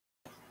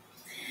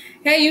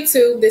Hey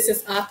YouTube, this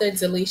is author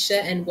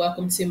Delisha and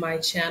welcome to my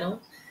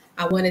channel.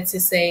 I wanted to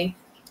say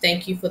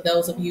thank you for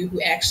those of you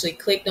who actually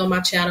clicked on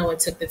my channel and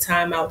took the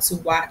time out to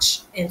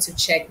watch and to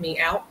check me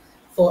out.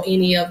 For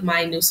any of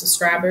my new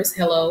subscribers,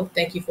 hello,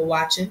 thank you for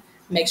watching.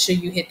 Make sure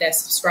you hit that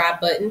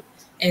subscribe button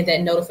and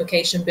that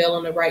notification bell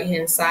on the right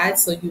hand side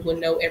so you will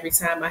know every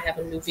time I have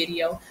a new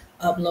video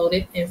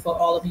uploaded. And for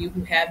all of you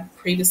who have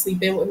previously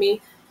been with me,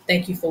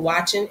 thank you for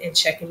watching and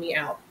checking me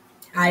out.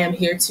 I am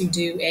here to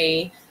do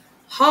a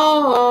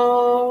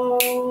haul.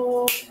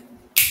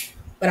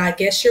 But I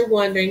guess you're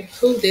wondering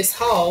who this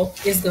haul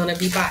is going to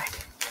be by.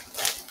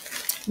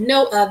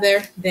 No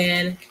other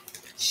than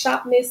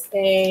Shop Miss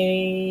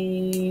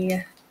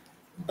A.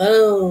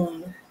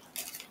 Boom.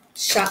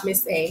 Shop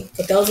Miss A.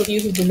 For those of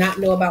you who do not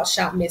know about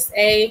Shop Miss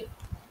A,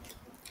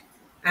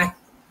 I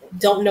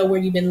don't know where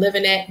you've been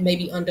living at,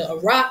 maybe under a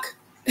rock.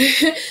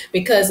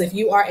 Because if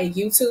you are a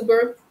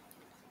YouTuber,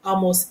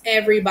 almost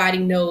everybody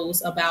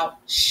knows about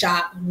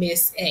Shop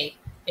Miss A.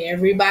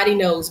 Everybody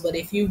knows. But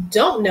if you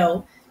don't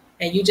know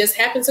and you just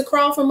happen to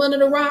crawl from under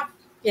the rock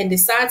and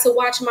decide to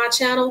watch my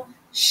channel,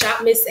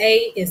 Shop Miss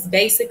A is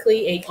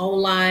basically an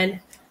online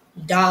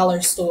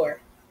dollar store.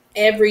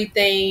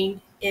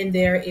 Everything in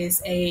there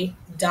is a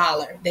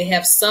dollar. They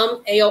have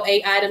some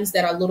AOA items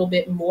that are a little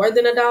bit more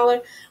than a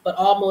dollar, but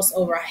almost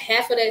over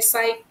half of that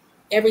site,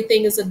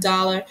 everything is a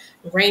dollar,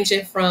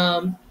 ranging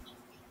from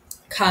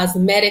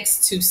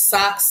cosmetics to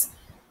socks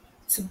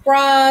to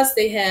bras.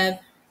 They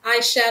have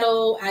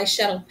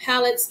eyeshadow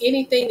palettes,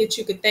 anything that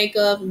you could think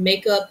of,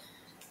 makeup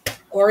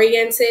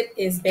oriented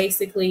is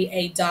basically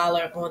a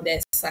dollar on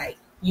that site.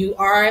 You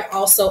are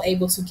also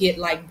able to get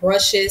like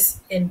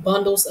brushes in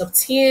bundles of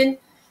 10,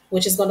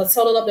 which is going to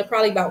total up to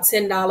probably about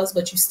 $10,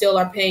 but you still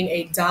are paying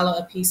 $1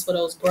 a piece for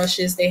those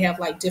brushes. They have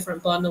like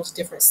different bundles,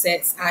 different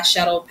sets,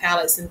 eyeshadow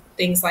palettes, and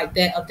things like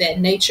that of that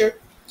nature.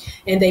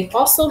 And they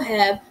also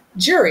have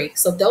jewelry.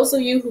 So those of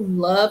you who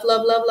love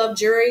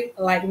jewelry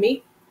like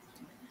me,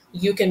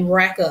 you can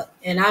rack up.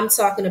 And I'm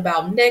talking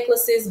about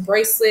necklaces,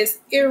 bracelets,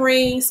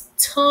 earrings,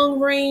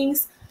 tongue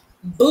rings,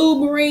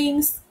 boob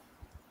rings,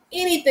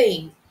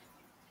 anything.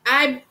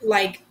 I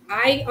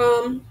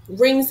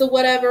rings or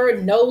whatever,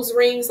 nose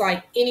rings,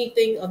 like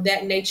anything of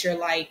that nature,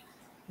 like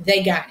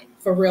they got it.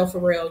 For real, for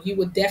real. You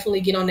would definitely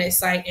get on that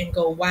site and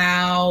go,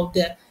 wow,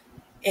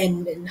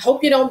 and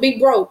hope you don't be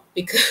broke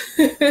because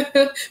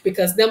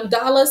because them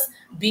dollars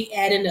be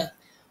adding up.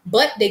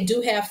 But they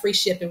do have free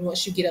shipping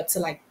once you get up to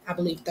like I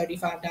believe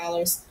 $35,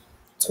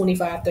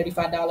 $25,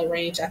 $35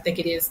 range. I think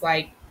it is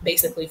like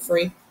basically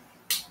free.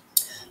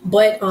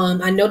 But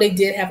I know they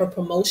did have a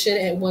promotion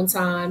at one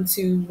time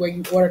to where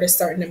you ordered a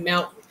certain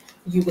amount,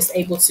 you was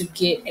able to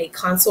get a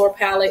contour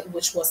palette,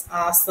 which was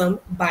awesome,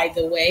 by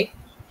the way.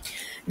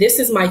 This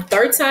is my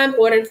third time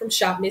ordering from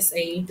Shop Miss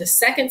A. The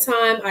second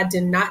time I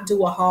did not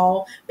do a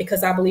haul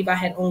because I believe I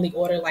had only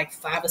ordered like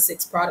 5 or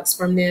 6 products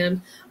from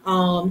them.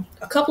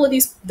 A couple of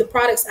the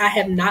products I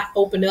have not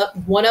opened up.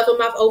 One of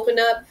them I've opened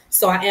up,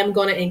 so I am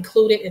going to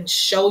include it and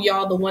show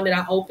y'all the one that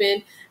I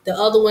opened. The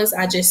other ones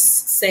I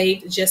just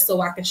saved just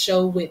so I can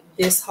show with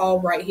this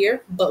haul right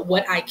here. But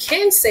what I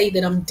can say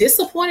that I'm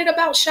disappointed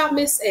about Shop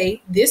Miss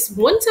A this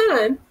one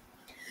time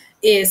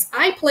is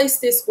I placed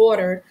this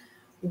order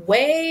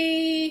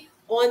way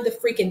on the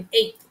freaking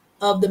 8th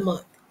of the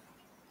month.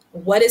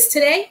 What is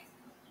today?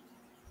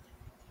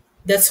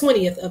 The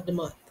 20th of the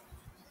month.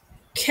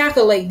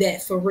 Calculate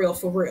that for real,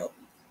 for real.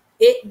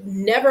 It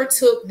never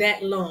took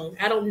that long.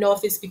 I don't know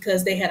if it's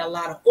because they had a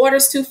lot of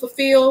orders to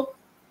fulfill.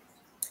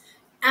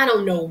 I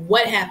don't know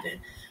what happened.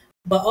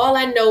 But all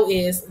I know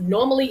is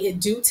normally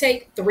it do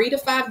take 3 to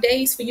 5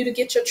 days for you to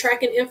get your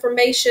tracking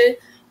information.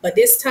 But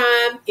this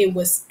time it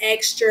was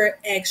extra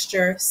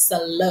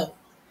slow.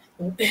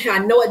 I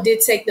know it did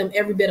take them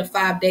every bit of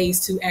 5 days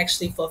to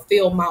actually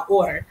fulfill my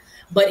order,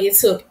 but it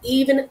took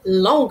even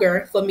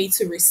longer for me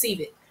to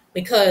receive it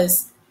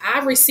because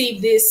I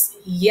received this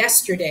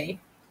yesterday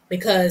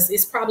because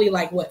it's probably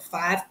like what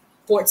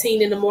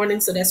 5:14 in the morning.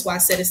 So that's why I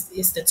said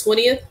it's the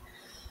 20th,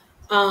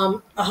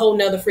 a whole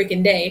nother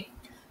freaking day.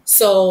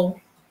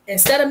 So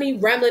instead of me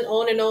rambling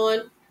on and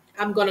on,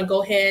 I'm going to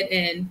go ahead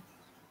and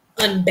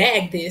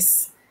unbag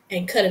this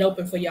and cut it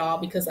open for y'all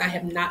because I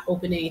have not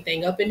opened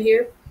anything up in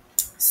here.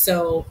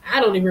 So I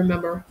don't even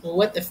remember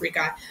what the freak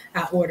I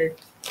ordered.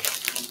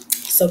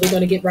 So we're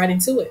going to get right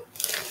into it.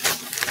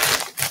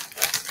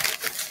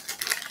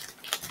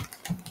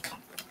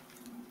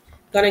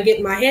 Gonna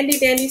get my handy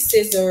dandy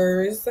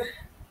scissors.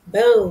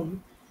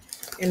 Boom.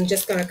 And I'm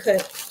just going to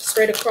cut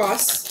straight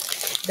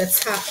across the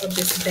top of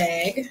this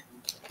bag.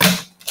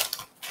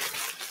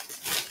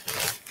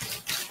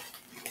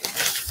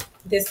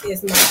 This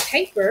is my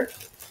paper.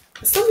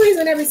 For some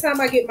reason, every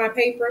time I get my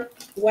paper,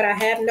 what I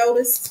have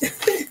noticed,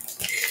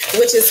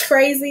 which is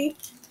crazy,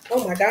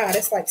 oh my God,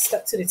 it's like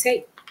stuck to the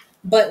tape.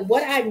 But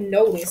what I've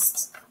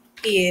noticed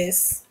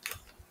is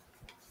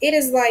it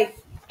is like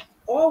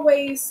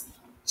always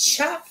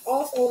chopped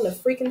off on the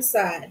freaking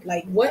side.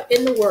 Like what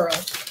in the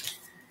world?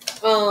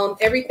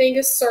 Everything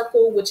is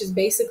circled, which is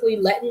basically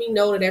letting me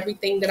know that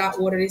everything that I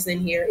ordered is in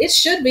here. It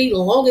should be,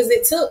 long as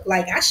it took.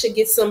 Like, I should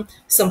get some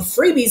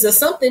freebies or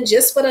something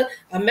just for the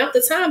amount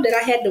of time that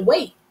I had to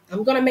wait.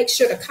 I'm gonna make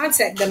sure to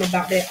contact them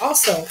about that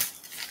also.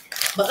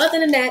 But other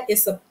than that,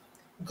 it's a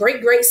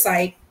great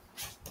site.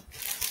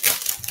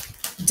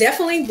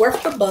 Definitely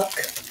worth the buck,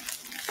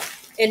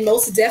 and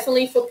most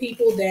definitely for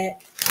people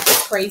that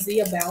are crazy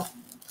about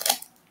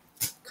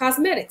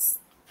cosmetics,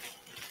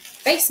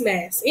 face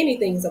masks,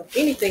 anything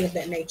of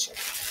that nature.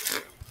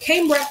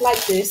 Came wrapped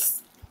like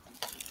this.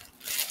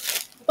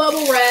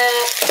 Bubble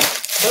wrap.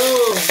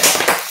 Boom.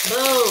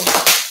 Boom.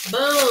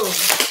 Boom.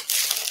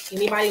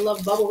 Anybody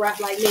love bubble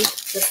wrap like me?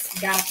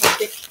 Just gotta pop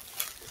it.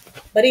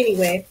 But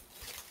anyway,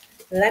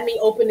 let me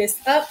open this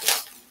up.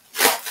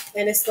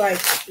 And it's like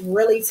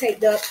really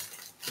taped up,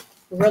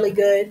 really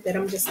good, that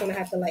I'm just gonna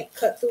have to like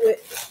cut through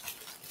it.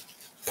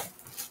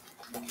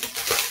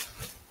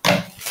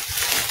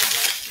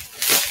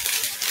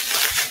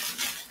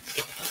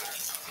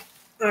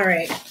 All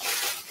right.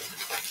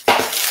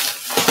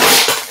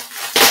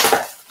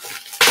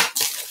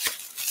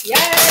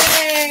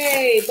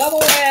 Yay! Bubble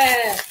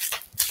wrap.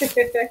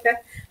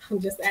 I'm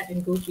just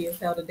acting goofy as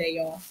hell today,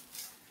 y'all.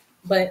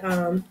 But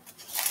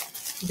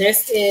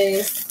this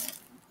is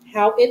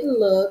how it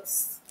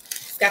looks.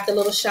 It's got the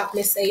little Shop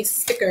Miss A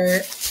sticker,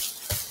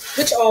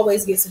 which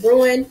always gets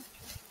ruined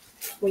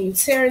when you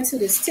tear into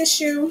this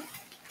tissue.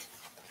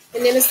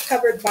 And then it's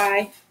covered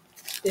by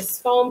this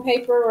foam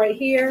paper right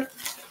here,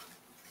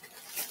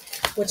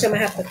 which I'm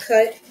gonna have to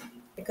cut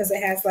because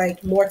it has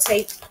like more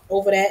tape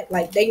over that.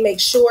 Like, they make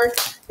sure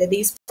that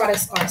these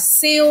products are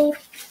sealed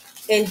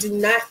and do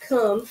not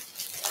come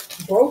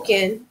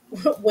broken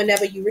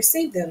whenever you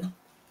receive them.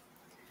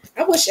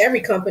 I wish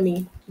every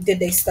company did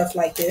their stuff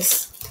like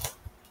this.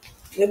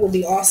 It would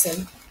be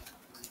awesome.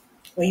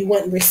 When you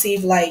wouldn't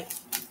receive, like,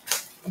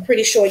 I'm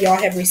pretty sure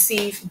y'all have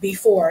received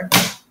before,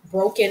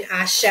 broken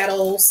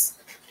eyeshadows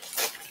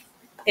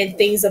and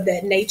things of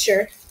that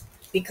nature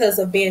because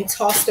of being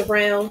tossed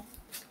around.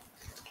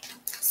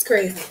 It's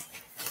crazy.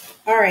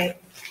 All right.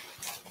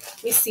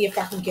 Let me see if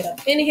I can get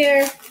up in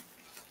here.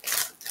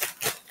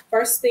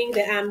 First thing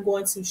that I'm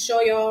going to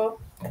show y'all,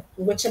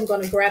 which I'm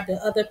going to grab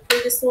the other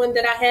previous one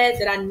that I had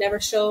that I never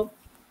showed,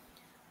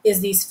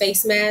 is these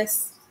face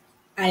masks.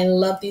 I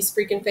love these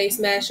freaking face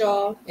masks,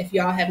 y'all. If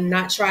y'all have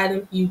not tried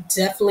them, you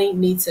definitely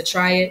need to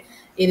try it.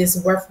 It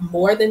is worth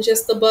more than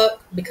just the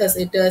buck because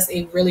it does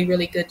a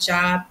really good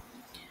job.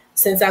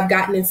 Since I've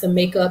gotten into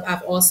makeup,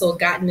 I've also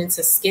gotten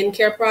into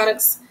skincare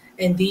products,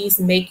 and these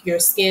make your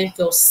skin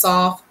feel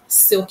soft,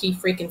 silky,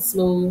 freaking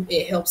smooth.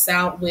 It helps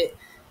out with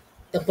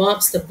the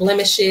bumps, the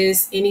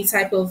blemishes, any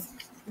type of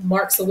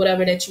marks or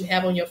whatever that you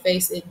have on your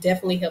face. It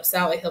definitely helps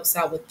out. It helps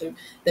out with the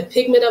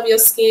pigment of your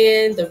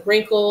skin, the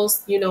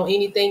wrinkles,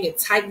 anything. It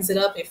tightens it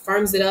up, it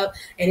firms it up,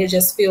 and it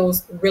just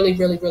feels really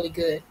good.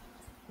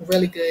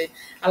 Really good.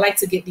 I like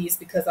to get these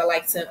because I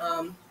like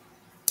to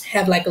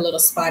have like a little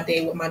spa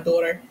day with my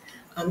daughter.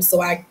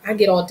 So I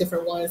get all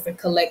different ones and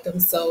collect them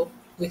so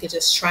we could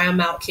just try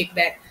them out, kick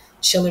back,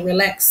 chill and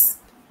relax.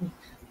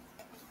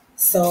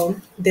 So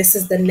this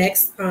is the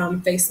next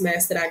face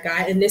mask that I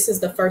got. And this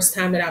is the first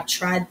time that I've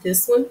tried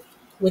this one,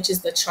 which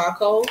is the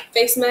charcoal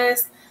face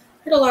mask.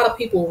 I heard a lot of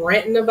people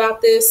ranting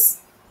about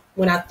this.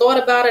 When I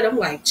thought about it, I'm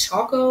like,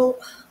 charcoal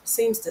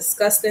seems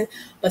disgusting.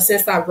 But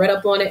since I read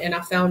up on it and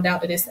I found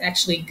out that it's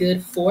actually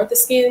good for the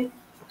skin,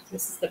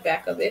 this is the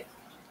back of it.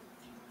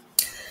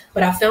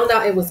 But I found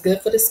out it was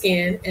good for the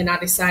skin, and I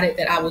decided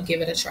that I would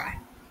give it a try.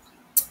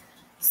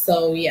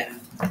 So yeah.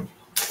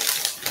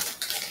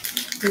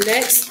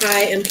 Next, I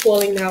am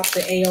pulling out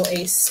the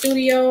AOA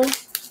Studio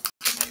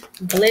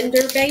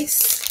Blender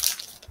Base.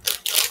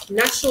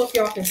 Not sure if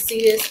y'all can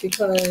see this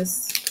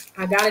because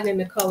I got it in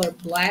the color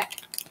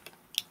black.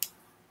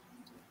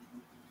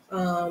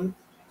 I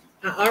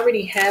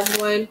already have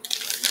one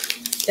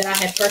that I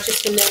had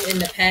purchased from them in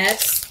the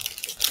past.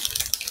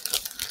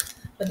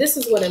 But this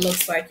is what it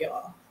looks like,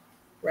 y'all,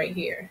 right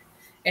here.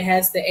 It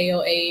has the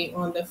AOA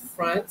on the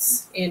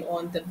front and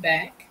on the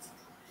back.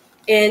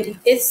 And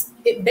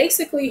it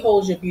basically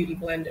holds your beauty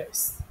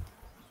blenders.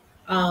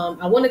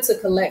 I wanted to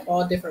collect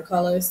all different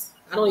colors.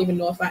 I don't even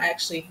know if I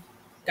actually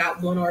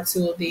got one or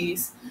two of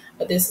these,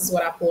 but this is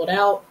what I pulled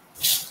out.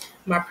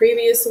 My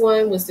previous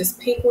one was this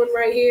pink one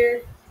right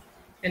here,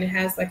 and it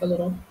has like a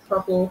little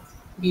purple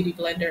beauty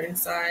blender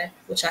inside,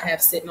 which I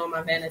have sitting on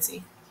my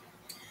vanity.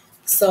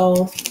 So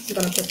I'm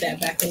gonna put that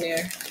back in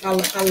there. I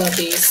love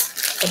these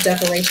for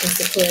decorations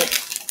to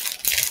put.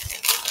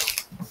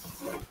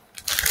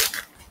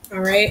 All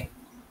right.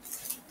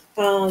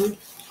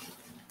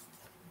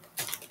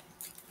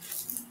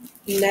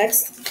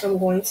 Next, I'm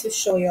going to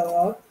show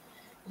y'all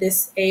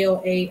this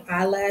AOA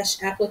eyelash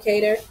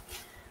applicator.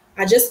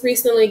 I just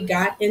recently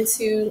got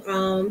into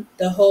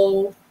the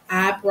whole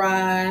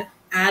eyebrow,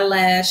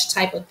 eyelash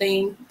type of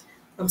thing.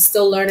 I'm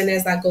still learning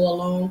as I go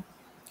along.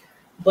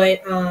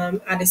 But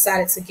I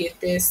decided to get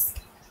this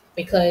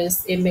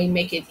because it may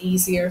make it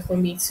easier for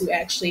me to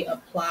actually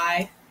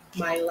apply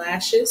my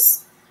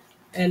lashes.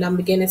 and I'm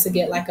beginning to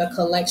get like a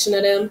collection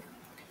of them.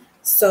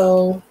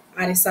 So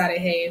I decided,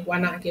 hey, why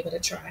not give it a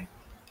try?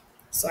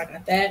 So I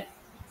got that.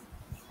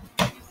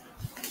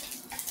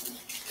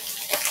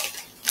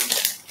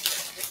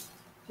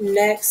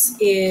 Next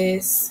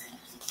is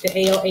the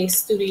AOA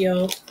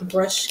Studio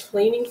Brush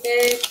Cleaning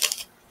Egg.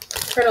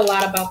 Heard a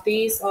lot about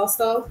these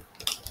also.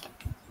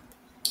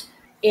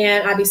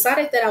 And I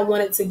decided that I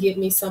wanted to get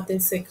me something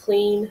to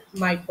clean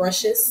my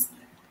brushes.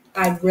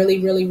 I really,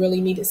 really,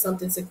 really needed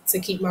something to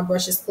keep my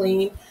brushes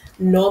clean.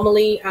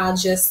 Normally, I'll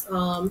just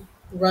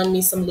run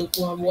me some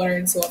lukewarm water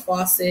into a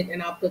faucet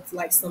and I'll put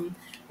like some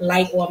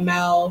light or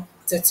mild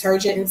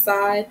detergent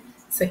inside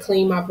to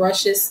clean my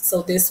brushes.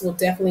 So this will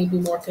definitely be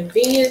more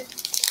convenient.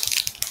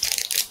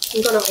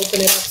 I'm going to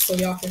open it up so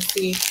y'all can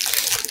see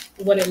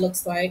what it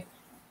looks like.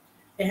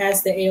 It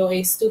has the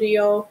AOA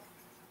Studio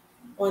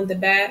on the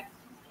back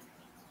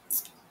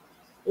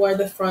or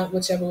the front,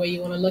 whichever way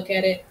you want to look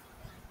at it.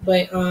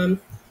 But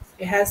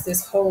it has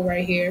this hole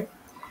right here,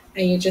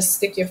 and you just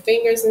stick your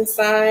fingers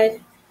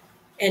inside,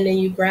 and then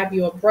you grab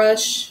your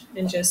brush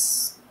and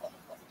just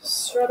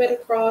scrub it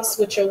across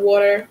with your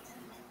water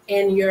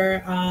and your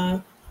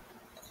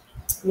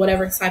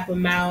whatever type of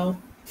mild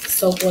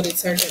soap or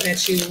detergent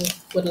that you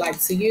would like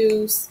to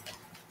use,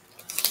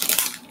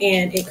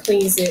 and it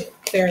cleans it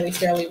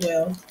fairly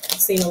well. I've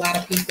seen a lot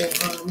of people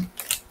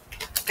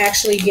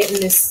actually getting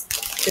this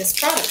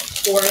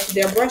product for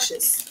their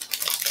brushes.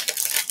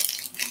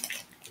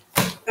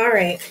 All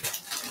right.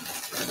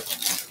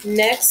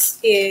 Next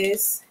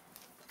is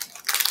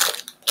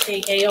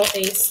a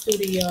AOA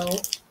Studio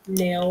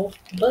Nail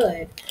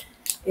Bud.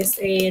 It's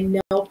a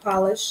nail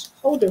polish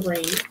holder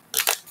ring.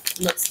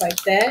 Looks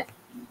like that.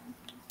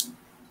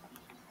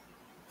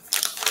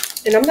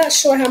 And I'm not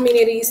sure how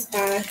many of these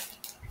I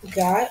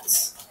got.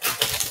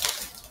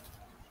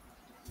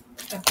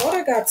 I thought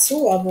I got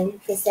 2 of them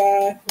because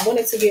I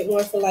wanted to get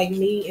one for like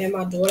me and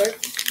my daughter.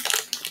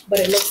 But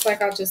it looks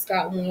like I just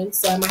got one,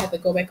 so I might have to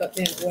go back up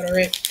there and order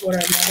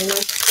another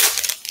one.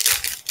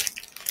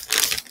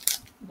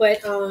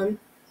 But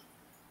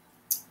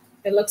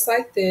it looks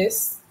like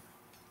this,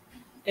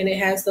 and it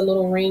has the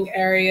little ring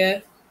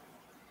area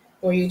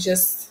where you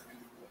just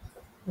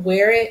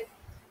wear it,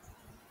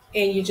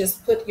 and you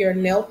just put your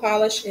nail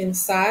polish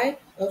inside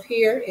of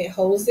here. It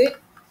holds it,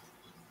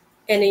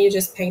 and then you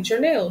just paint your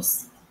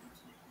nails.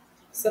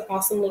 It's an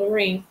awesome little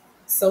ring.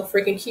 So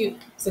freaking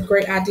cute. It's a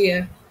great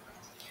idea.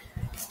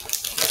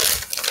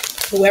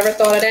 Whoever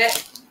thought of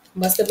that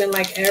must have been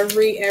like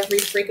every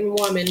freaking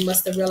woman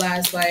must have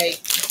realized, like,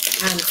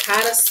 I'm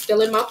tired of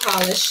spilling my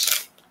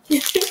polish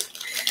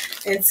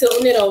and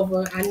tilting it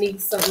over. I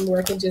need something where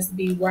it can just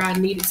be where I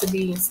need it to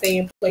be and stay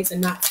in place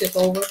and not tip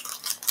over.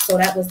 So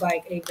that was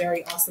like a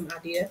very awesome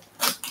idea.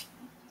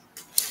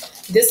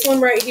 This one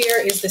right here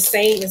is the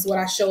same as what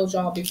I showed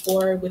y'all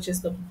before, which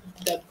is the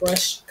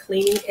brush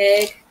cleaning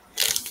egg.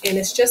 And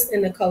it's just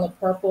in the color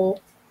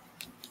purple.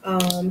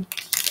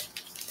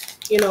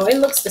 You know, it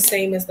looks the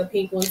same as the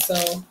pink one, so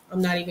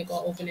I'm not even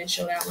going to open and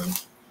show that one.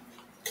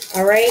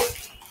 All right.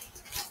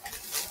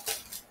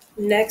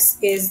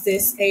 Next is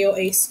this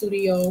AOA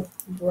Studio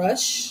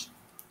brush.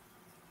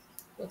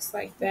 Looks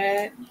like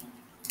that.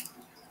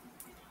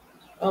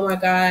 Oh my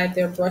God,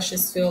 their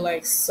brushes feel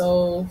like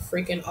so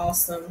freaking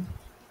awesome.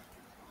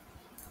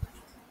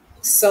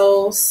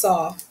 So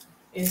soft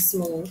and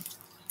smooth.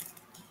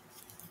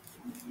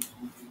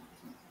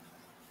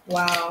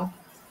 Wow.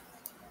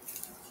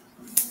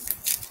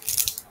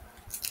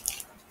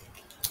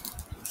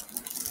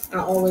 I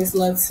always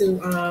love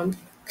to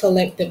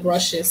collect the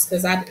brushes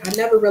because I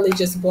never really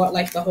just bought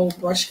like the whole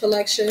brush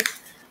collection,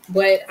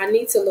 but I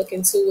need to look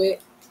into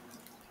it.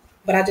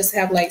 But I just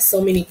have like so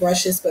many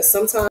brushes, but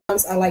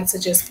sometimes I like to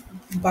just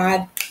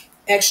buy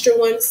extra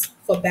ones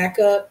for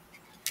backup,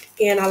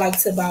 and I like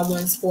to buy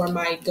ones for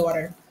my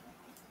daughter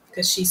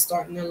because she's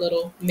starting a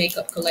little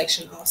makeup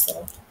collection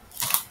also.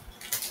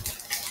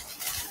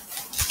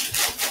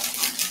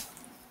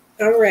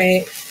 All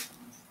right.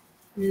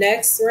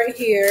 Next right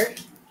here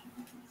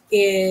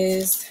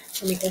is,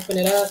 let me open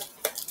it up.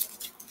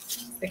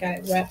 I got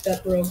it wrapped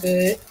up real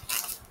good.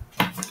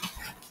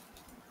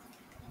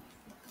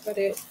 Cut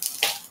it.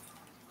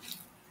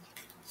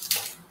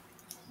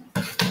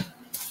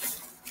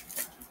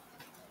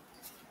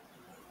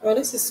 Oh,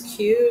 this is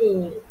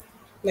cute.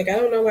 Like, I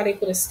don't know why they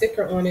put a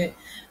sticker on it,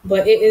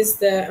 but it is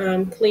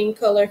the Clean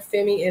Color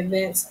Femi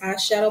Advanced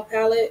Eyeshadow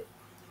Palette.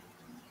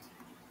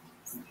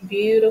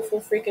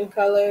 Beautiful freaking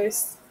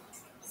colors.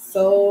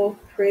 So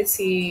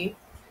pretty.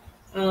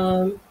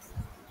 Um,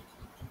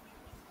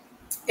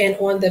 and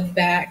on the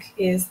back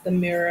is the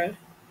mirror.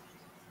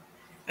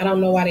 I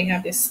don't know why they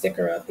have this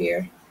sticker up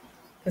here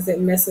because it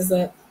messes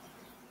up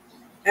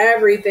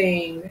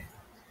everything.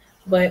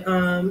 But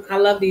I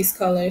love these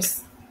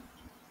colors.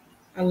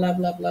 I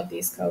love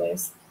these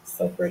colors.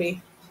 So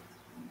pretty.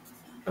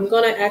 I'm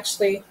gonna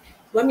actually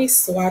let me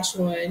swatch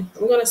one.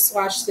 I'm gonna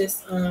swatch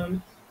this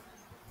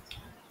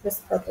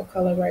purple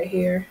color right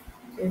here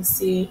and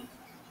see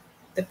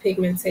the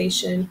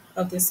pigmentation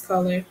of this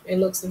color. It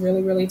looks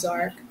really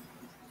dark.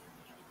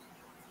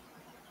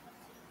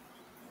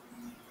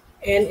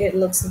 And it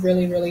looks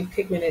really, really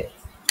pigmented.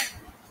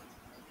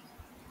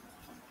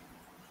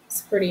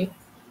 It's pretty.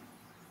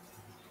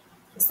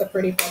 It's a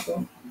pretty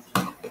purple.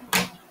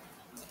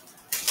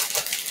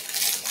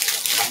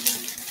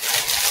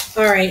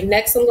 All right,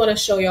 next I'm going to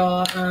show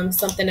y'all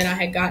something that I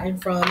had gotten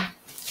from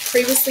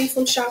previously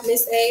from Shop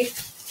Miss A.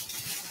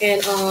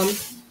 And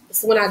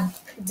it's when I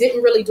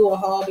didn't really do a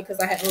haul because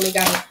I had only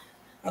got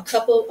a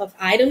couple of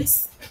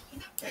items.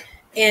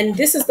 And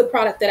this is the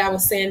product that I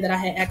was saying that I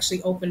had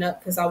actually opened up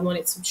because I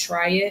wanted to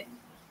try it.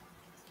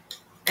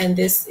 And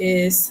this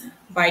is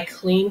by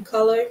Clean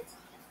Color,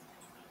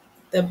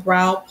 the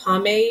brow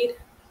pomade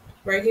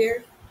right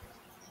here.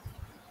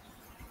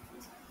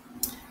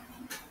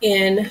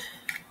 And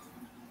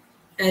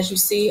as you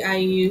see, I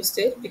used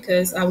it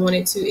because I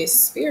wanted to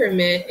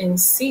experiment and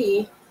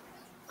see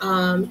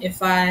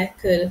if I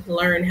could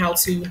learn how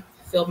to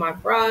fill my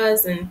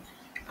brows and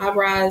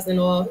eyebrows and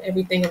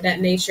everything of that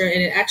nature.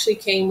 And it actually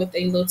came with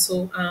a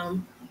little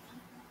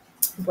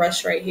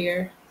brush right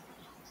here.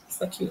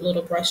 It's a cute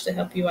little brush to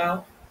help you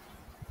out.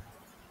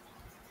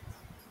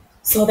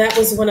 So that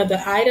was one of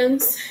the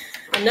items.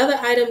 Another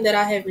item that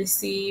I had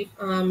received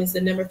is the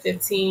number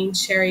 15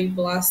 Cherry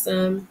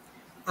Blossom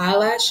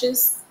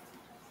eyelashes.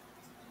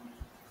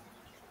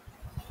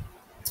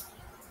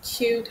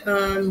 Cute,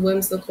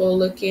 whimsical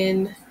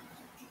looking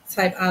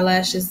type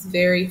eyelashes,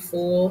 very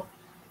full.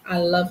 I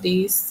love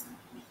these.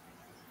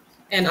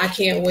 And I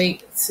can't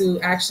wait to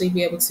actually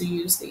be able to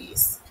use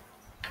these.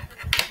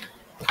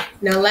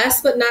 Now,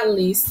 last but not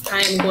least,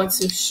 I am going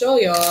to show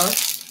y'all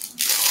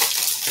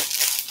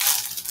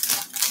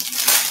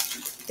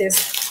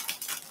this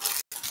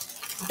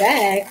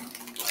bag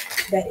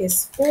that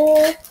is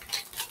full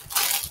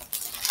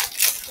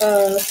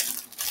of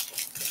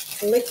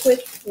liquid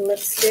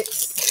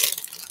lipsticks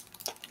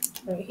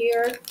right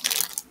here.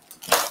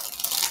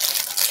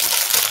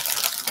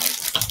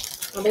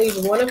 I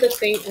believe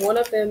one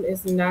of them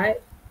is not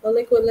a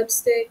liquid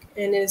lipstick,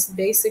 and it's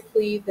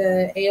basically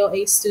the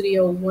ALA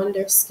Studio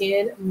Wonder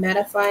Skin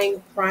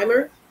Mattifying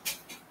Primer.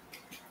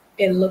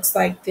 It looks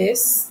like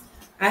this.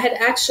 I had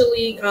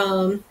actually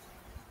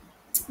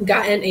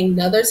gotten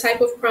another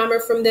type of primer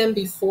from them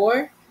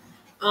before.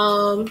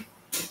 I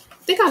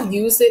think I've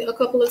used it a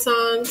couple of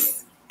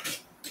times,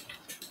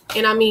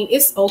 and I mean,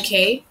 it's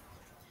okay.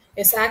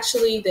 It's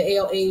actually the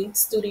ALA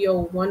Studio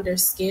Wonder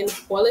Skin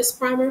Poreless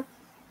Primer.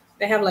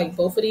 They have like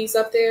both of these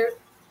up there.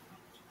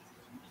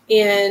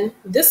 And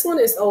this one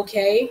is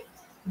okay.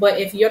 But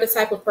if you're the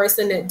type of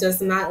person that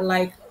does not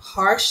like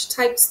harsh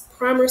types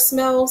primer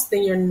smells,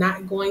 then you're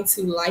not going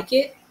to like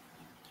it.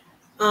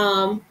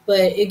 But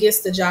it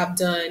gets the job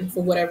done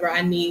for whatever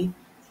I need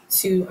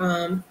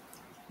to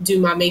do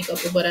my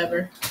makeup or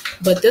whatever.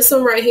 But this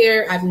one right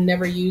here, I've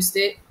never used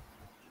it.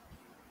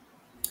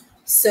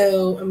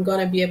 So I'm going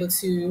to be able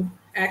to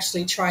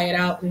actually try it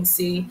out and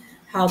see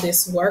how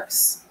this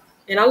works.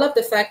 And I love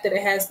the fact that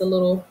it has the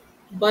little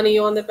bunny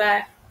on the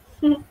back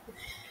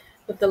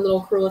with the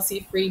little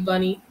cruelty-free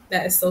bunny.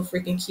 That is so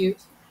freaking cute.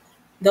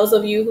 Those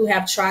of you who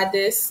have tried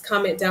this,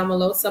 comment down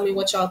below. Tell me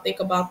what y'all think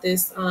about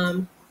this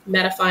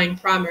mattifying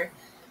primer.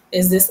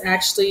 Is this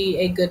actually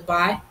a good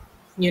buy?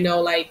 You know,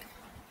 like,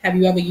 have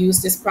you ever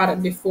used this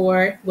product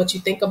before? What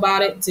you think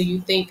about it? Do you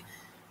think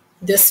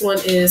this one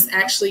is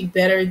actually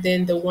better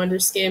than the Wonder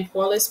Skin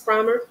Poreless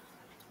Primer?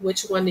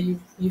 Which one do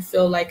you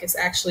feel like is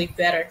actually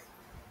better?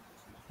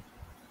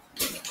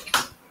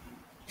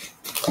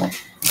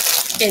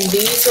 And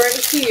these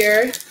right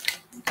here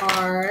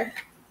are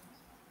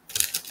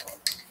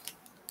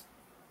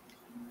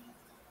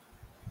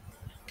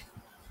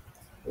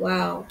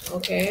wow,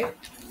 okay.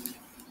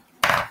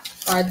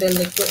 Are the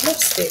liquid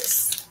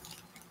lipsticks.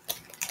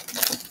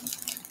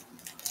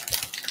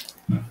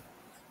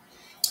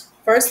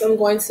 First, I'm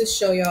going to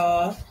show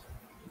y'all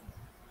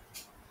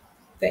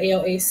the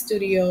ALA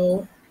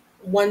Studio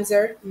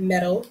Wonder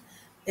Metal,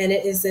 and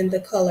it is in the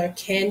color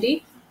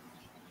Candy.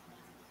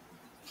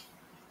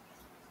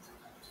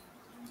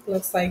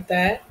 Looks like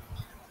that.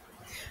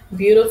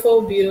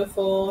 Beautiful,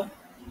 beautiful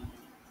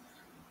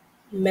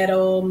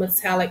metal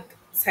metallic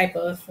type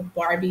of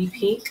Barbie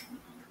pink.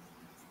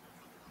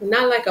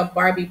 Not like a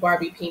Barbie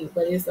pink,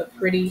 but it's a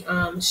pretty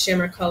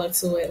shimmer color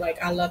to it.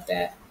 Like, I love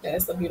that. That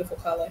is a beautiful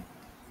color.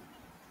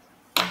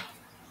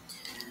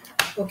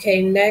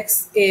 Okay,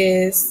 next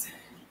is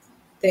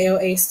the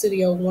ALA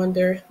Studio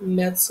Wonder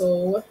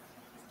Metal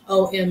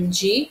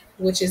OMG,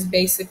 which is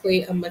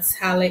basically a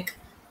metallic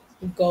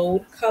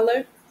gold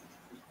color.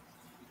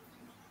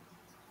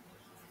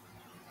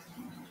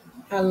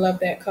 I love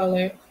that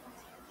color.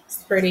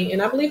 It's pretty.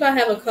 And I believe I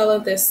have a color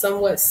that's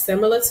somewhat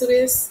similar to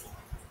this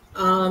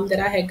that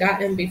I had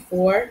gotten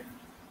before.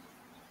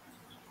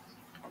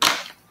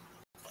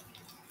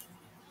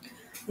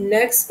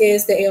 Next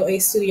is the ALA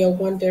Studio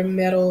Wonder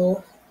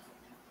Metal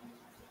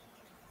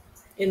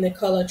in the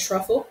color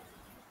Truffle.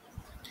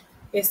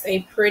 It's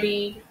a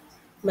pretty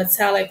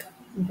metallic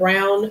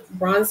brown,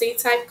 bronzy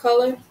type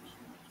color.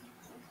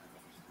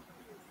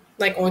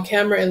 Like on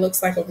camera, it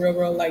looks like a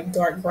real like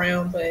dark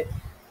brown, but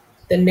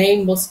the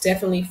name most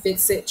definitely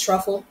fits it,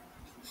 Truffle.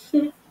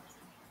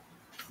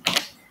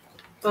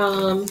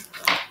 Um,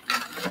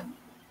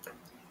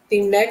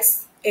 the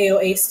next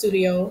AOA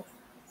Studio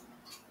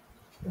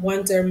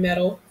Wonder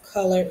Metal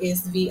color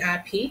is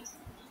VIP.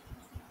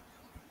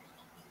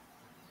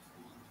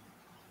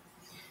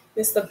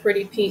 It's a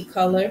pretty pink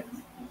color.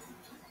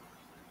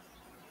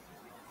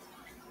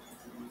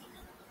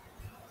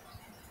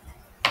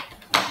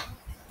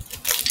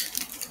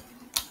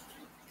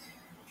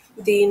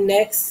 The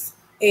next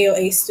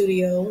AOA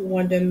Studio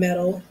Wonder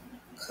Metal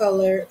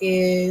color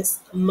is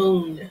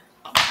Moon.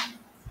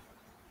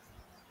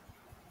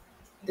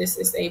 This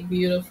is a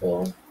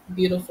beautiful,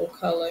 beautiful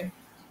color.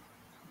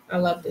 I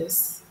love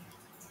this.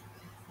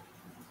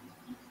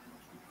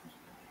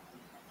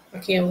 I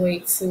can't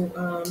wait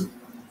to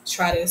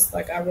try this.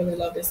 Like, I really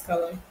love this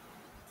color.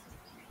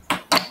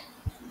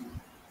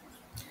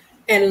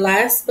 And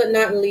last but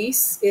not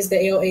least is the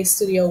AOA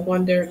Studio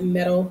Wonder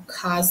Metal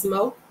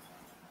Cosmo.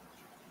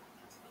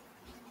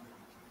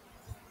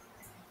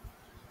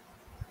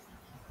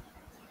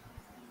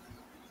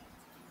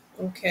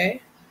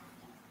 Okay,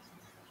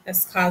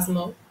 that's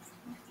Cosmo.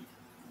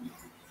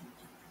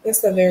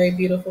 It's a very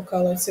beautiful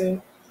color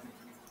too,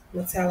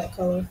 metallic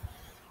color.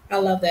 I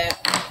love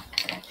that.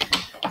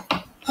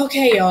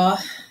 Okay, y'all,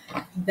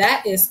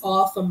 that is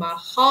all for my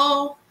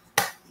haul.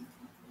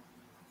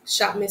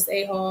 Shop Miss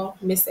A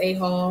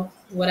Hall,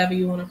 whatever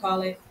you want to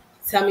call it.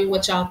 Tell me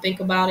what y'all think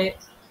about it.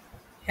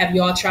 Have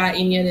y'all tried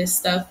any of this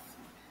stuff?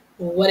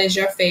 What is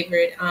your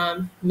favorite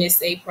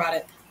Miss A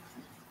product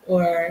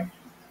or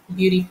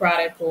beauty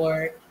product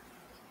or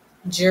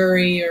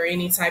jewelry or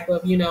any type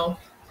of,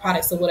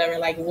 products or whatever?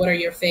 Like, what are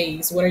your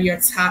faves? What are your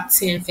top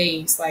 10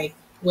 faves? Like,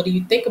 what do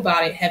you think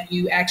about it? Have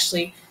you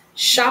actually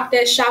shopped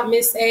at Shop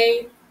Miss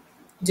A?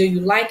 Do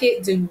you like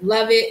it? Do you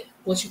love it?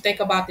 What you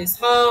think about this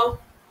haul?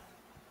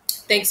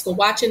 Thanks for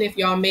watching. If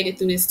y'all made it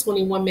through this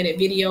 21-minute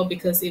video,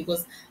 because it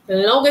was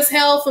long as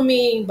hell for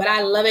me, but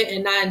I love it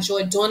and I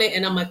enjoy doing it,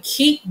 and I'm going to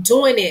keep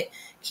doing it.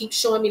 Keep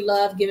showing me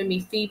love, giving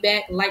me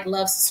feedback, like,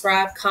 love,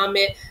 subscribe,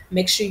 comment.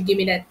 Make sure you give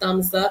me that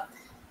thumbs up.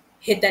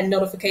 Hit that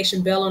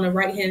notification bell on the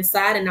right-hand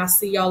side, and I'll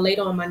see y'all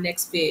later on my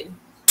next vid.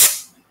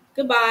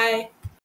 Goodbye.